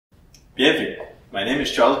Bienvenue. My name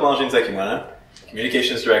is Charles Blanchin-Zakimana,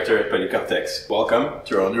 Communications Director at Polycortex. Welcome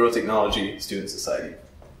to our Neurotechnology Student Society.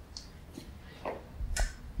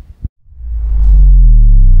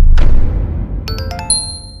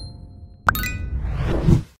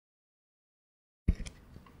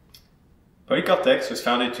 Polycortex was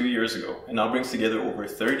founded 2 years ago and now brings together over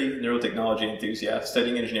 30 neurotechnology enthusiasts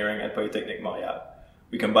studying engineering at Polytechnique Montreal.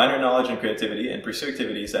 We combine our knowledge and creativity and pursue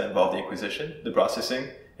activities that involve the acquisition, the processing,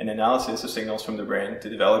 and analysis of signals from the brain to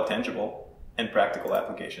develop tangible and practical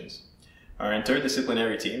applications. Our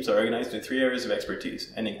interdisciplinary teams are organized into 3 areas of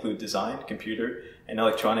expertise and include design, computer, and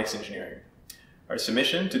electronics engineering. Our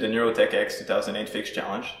submission to the NeuroTechX 2008 Fixed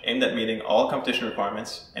Challenge aimed at meeting all competition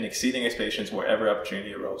requirements and exceeding expectations wherever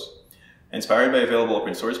opportunity arose. Inspired by available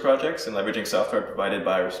open source projects and leveraging software provided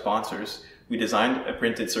by our sponsors, we designed a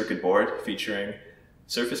printed circuit board featuring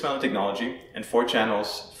surface-mounted technology and 4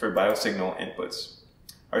 channels for biosignal inputs.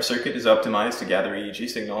 Our circuit is optimized to gather EEG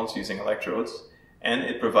signals using electrodes, and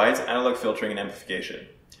it provides analog filtering and amplification.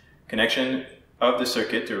 Connection of the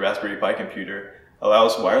circuit to a Raspberry Pi computer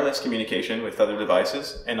allows wireless communication with other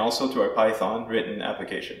devices and also to our Python written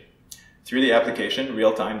application. Through the application,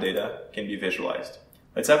 real-time data can be visualized.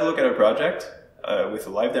 Let's have a look at our project with a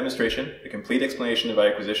live demonstration, a complete explanation of our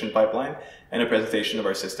acquisition pipeline, and a presentation of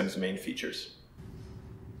our system's main features.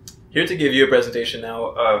 Here to give you a presentation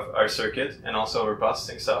now of our circuit and also our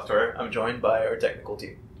processing software, I'm joined by our technical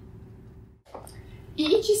team.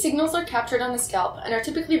 EEG signals are captured on the scalp and are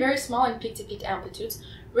typically very small in peak-to-peak amplitudes,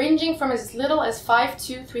 ranging from as little as 5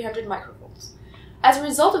 to 300 microvolts. As a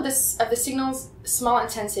result of the signal's small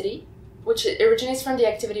intensity, which originates from the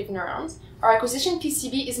activity of neurons, our acquisition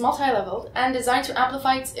PCB is multi-leveled and designed to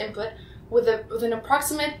amplify its input with an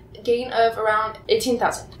approximate gain of around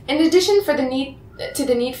 18,000. In addition to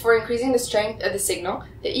the need for increasing the strength of the signal,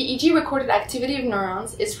 the EEG recorded activity of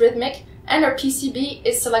neurons is rhythmic, and our PCB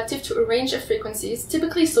is selective to a range of frequencies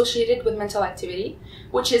typically associated with mental activity,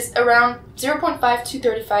 which is around 0.5 to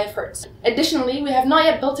 35 Hz. Additionally, we have not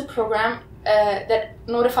yet built a program that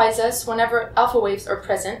notifies us whenever alpha waves are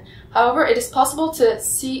present. However, it is possible to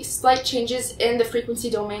see slight changes in the frequency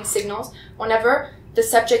domain signals whenever the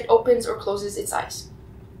subject opens or closes its eyes.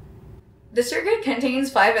 The circuit contains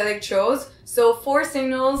 5 electrodes, so 4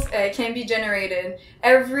 signals can be generated.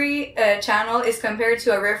 Every channel is compared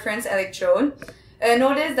to a reference electrode.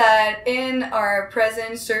 Notice that in our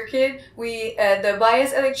present circuit, the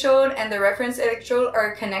bias electrode and the reference electrode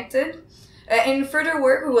are connected. In further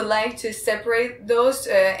work, we would like to separate those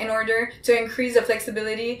in order to increase the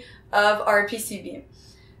flexibility of our PCB.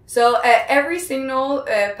 So every signal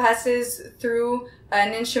passes through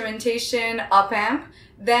an instrumentation op-amp,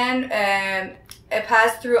 then it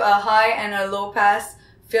passes through a high and a low pass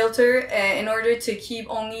filter in order to keep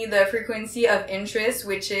only the frequency of interest,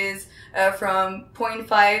 which is from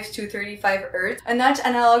 0.5 to 35 Hz. A notch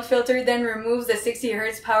analog filter then removes the 60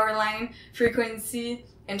 Hz power line frequency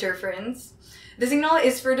interference. The signal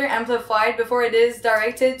is further amplified before it is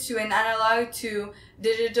directed to an analog to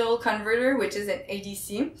digital converter, which is an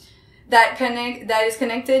ADC, that is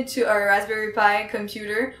connected to a Raspberry Pi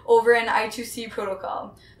computer over an I2C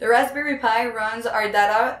protocol. The Raspberry Pi runs our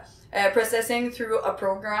data processing through a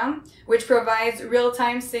program, which provides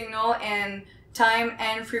real-time signal in time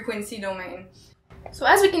and frequency domain. So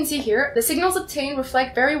as we can see here, the signals obtained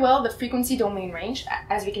reflect very well the frequency domain range,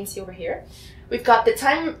 as we can see over here. We've got the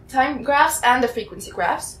time graphs and the frequency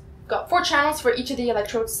graphs. We've got 4 channels for each of the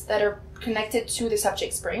electrodes that are connected to the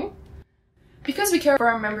subject's brain. Because we care for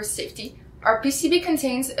our members' safety, our PCB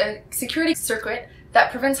contains a security circuit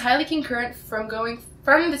that prevents high leaking current from going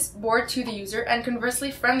from this board to the user and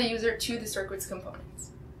conversely from the user to the circuit's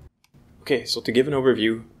components. Okay, so to give an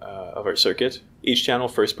overview of our circuit, each channel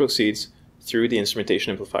first proceeds through the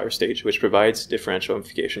instrumentation amplifier stage, which provides differential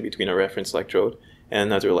amplification between a reference electrode and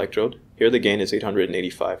another electrode. Here the gain is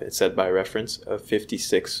 885, and it's set by a reference of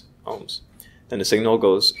 56 ohms. Then the signal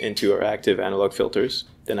goes into our active analog filters,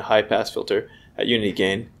 then a high-pass filter at unity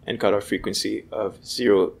gain and cutoff frequency of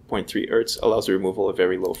 0.3 Hz allows the removal of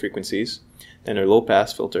very low frequencies. Then our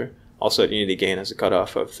low-pass filter, also at unity gain, has a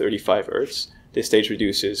cutoff of 35 Hz. This stage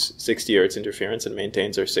reduces 60 Hz interference and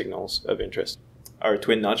maintains our signals of interest. Our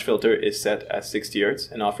twin notch filter is set at 60 Hz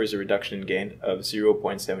and offers a reduction in gain of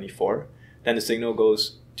 0.74. Then the signal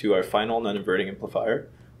goes to our final non-inverting amplifier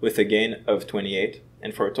with a gain of 28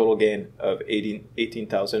 and for a total gain of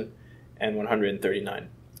 18,139.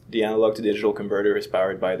 The analog to digital converter is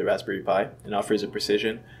powered by the Raspberry Pi and offers a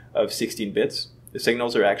precision of 16 bits. The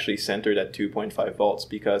signals are actually centered at 2.5 volts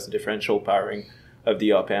because the differential powering of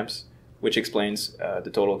the op-amps, which explains the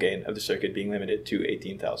total gain of the circuit being limited to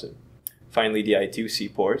 18,000. Finally, the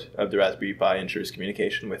I2C port of the Raspberry Pi ensures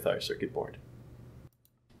communication with our circuit board.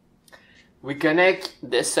 We connect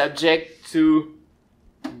the subject to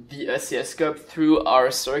the oscilloscope through our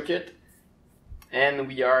circuit, and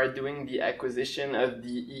we are doing the acquisition of the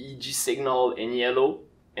EEG signal in yellow,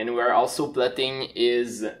 and we are also plotting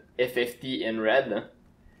his FFT in red.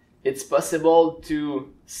 It's possible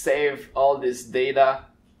to save all this data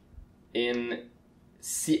in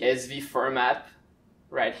CSV format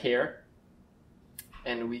right here,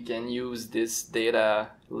 and we can use this data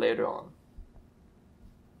later on.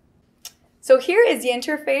 So here is the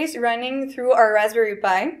interface running through our Raspberry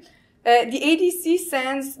Pi. The ADC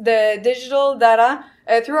sends the digital data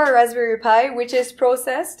through our Raspberry Pi, which is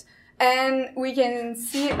processed, and we can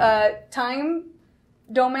see a time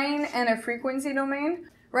domain and a frequency domain.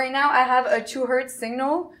 Right now I have a 2 Hz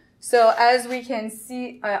signal, so as we can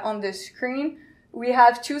see on the screen, we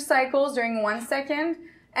have 2 cycles during 1 second,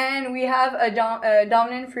 and we have a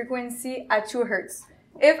dominant frequency at 2 Hz.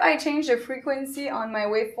 If I change the frequency on my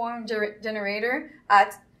waveform generator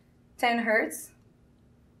at 10 Hz,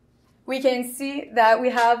 we can see that we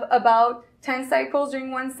have about 10 cycles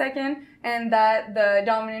during 1 second and that the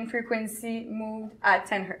dominant frequency moved at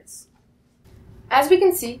 10 Hz. As we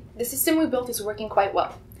can see, the system we built is working quite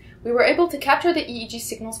well. We were able to capture the EEG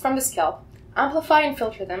signals from the scalp, amplify and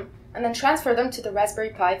filter them, and then transfer them to the Raspberry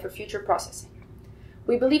Pi for future processing.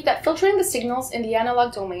 We believe that filtering the signals in the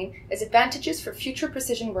analog domain is advantageous for future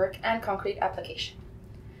precision work and concrete application.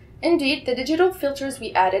 Indeed, the digital filters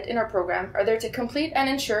we added in our program are there to complete and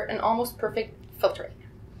ensure an almost perfect filtering.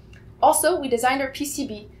 Also, we designed our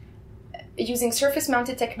PCB using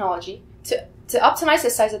surface-mounted technology to optimize the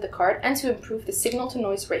size of the card and to improve the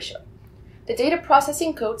signal-to-noise ratio. The data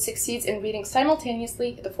processing code succeeds in reading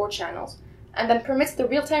simultaneously the 4 channels and then permits the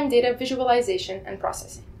real-time data visualization and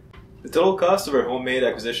processing. The total cost of our homemade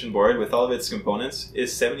acquisition board with all of its components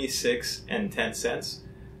is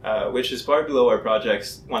 $76.10, which is far below our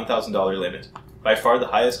project's $1,000 limit. By far the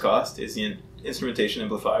highest cost is the instrumentation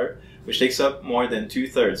amplifier, which takes up more than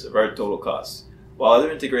 2/3 of our total costs. While other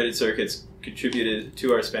integrated circuits contributed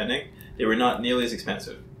to our spending, they were not nearly as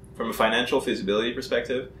expensive. From a financial feasibility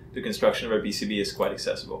perspective, the construction of our PCB is quite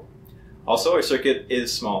accessible. Also, our circuit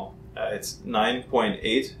is small. It's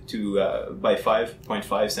 9.8 by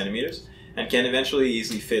 5.5 centimeters and can eventually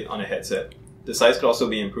easily fit on a headset. The size could also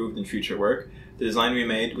be improved in future work. The design we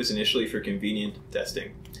made was initially for convenient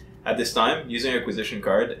testing. At this time, using our acquisition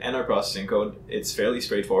card and our processing code, it's fairly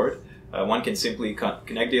straightforward. One can simply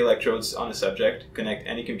connect the electrodes on the subject, connect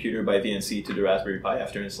any computer by VNC to the Raspberry Pi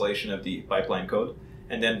after installation of the pipeline code,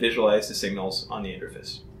 and then visualize the signals on the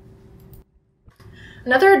interface.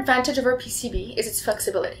 Another advantage of our PCB is its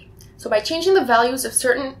flexibility. So by changing the values of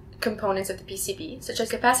certain components of the PCB, such as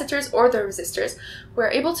capacitors or the resistors, we're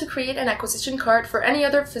able to create an acquisition card for any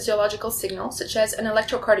other physiological signal, such as an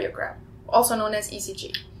electrocardiogram, also known as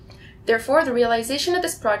ECG. Therefore, the realization of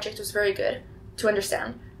this project was very good to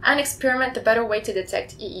understand and experiment the better way to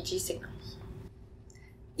detect EEG signals.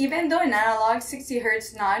 Even though an analog 60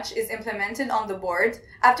 Hz notch is implemented on the board,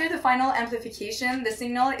 after the final amplification, the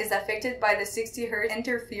signal is affected by the 60 Hz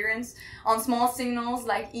interference on small signals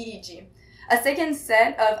like EEG. A second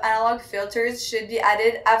set of analog filters should be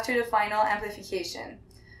added after the final amplification.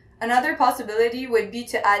 Another possibility would be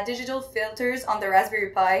to add digital filters on the Raspberry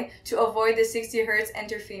Pi to avoid the 60 Hz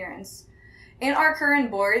interference. In our current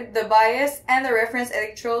board, the bias and the reference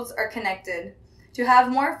electrodes are connected. To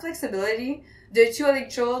have more flexibility, the 2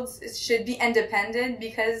 electrodes should be independent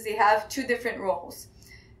because they have 2 different roles.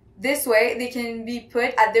 This way, they can be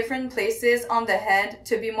put at different places on the head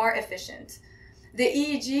to be more efficient. The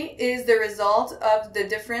EEG is the result of the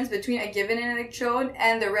difference between a given electrode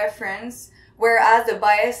and the reference, whereas the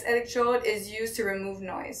bias electrode is used to remove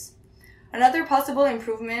noise. Another possible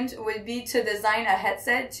improvement would be to design a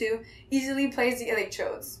headset to easily place the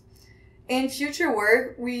electrodes. In future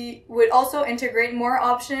work, we would also integrate more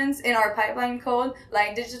options in our pipeline code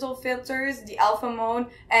like digital filters, the alpha mode,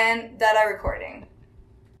 and data recording.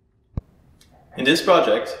 In this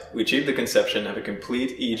project, we achieved the conception of a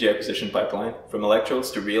complete EEG acquisition pipeline from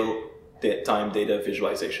electrodes to real-time data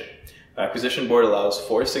visualization. Our acquisition board allows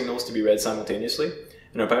 4 signals to be read simultaneously,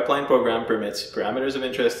 and our pipeline program permits parameters of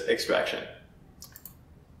interest extraction.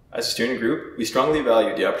 As a student group, we strongly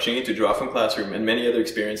value the opportunity to draw from classroom and many other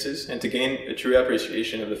experiences and to gain a true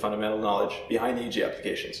appreciation of the fundamental knowledge behind EEG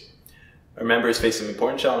applications. Our members faced some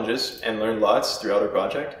important challenges and learned lots throughout our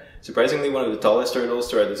project. Surprisingly, one of the tallest hurdles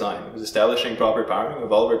to our design was establishing proper powering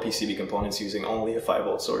of all of our PCB components using only a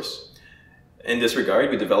 5-volt source. In this regard,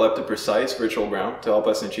 we developed a precise virtual ground to help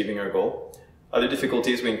us in achieving our goal. Other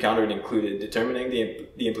difficulties we encountered included determining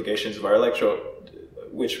the implications of our electrode,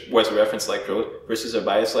 which was a reference electrode, versus a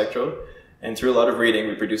bias electrode, and through a lot of reading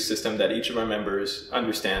we produced a system that each of our members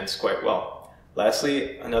understands quite well.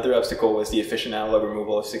 Lastly, another obstacle was the efficient analog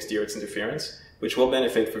removal of 60 Hz interference, which will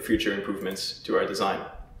benefit for future improvements to our design.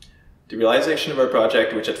 The realization of our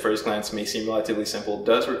project, which at first glance may seem relatively simple,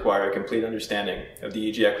 does require a complete understanding of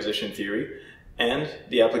the EEG acquisition theory and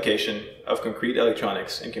the application of concrete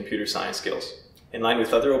electronics and computer science skills. In line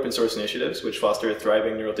with other open source initiatives which foster a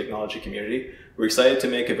thriving neurotechnology community, we're excited to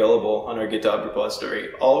make available on our GitHub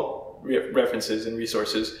repository all references and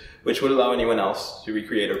resources which would allow anyone else to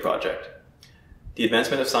recreate our project. The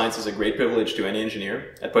advancement of science is a great privilege to any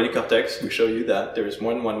engineer. At Polycortex, we show you that there is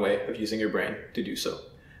more than one way of using your brain to do so.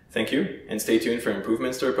 Thank you, and stay tuned for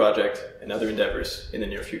improvements to our project and other endeavors in the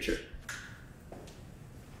near future.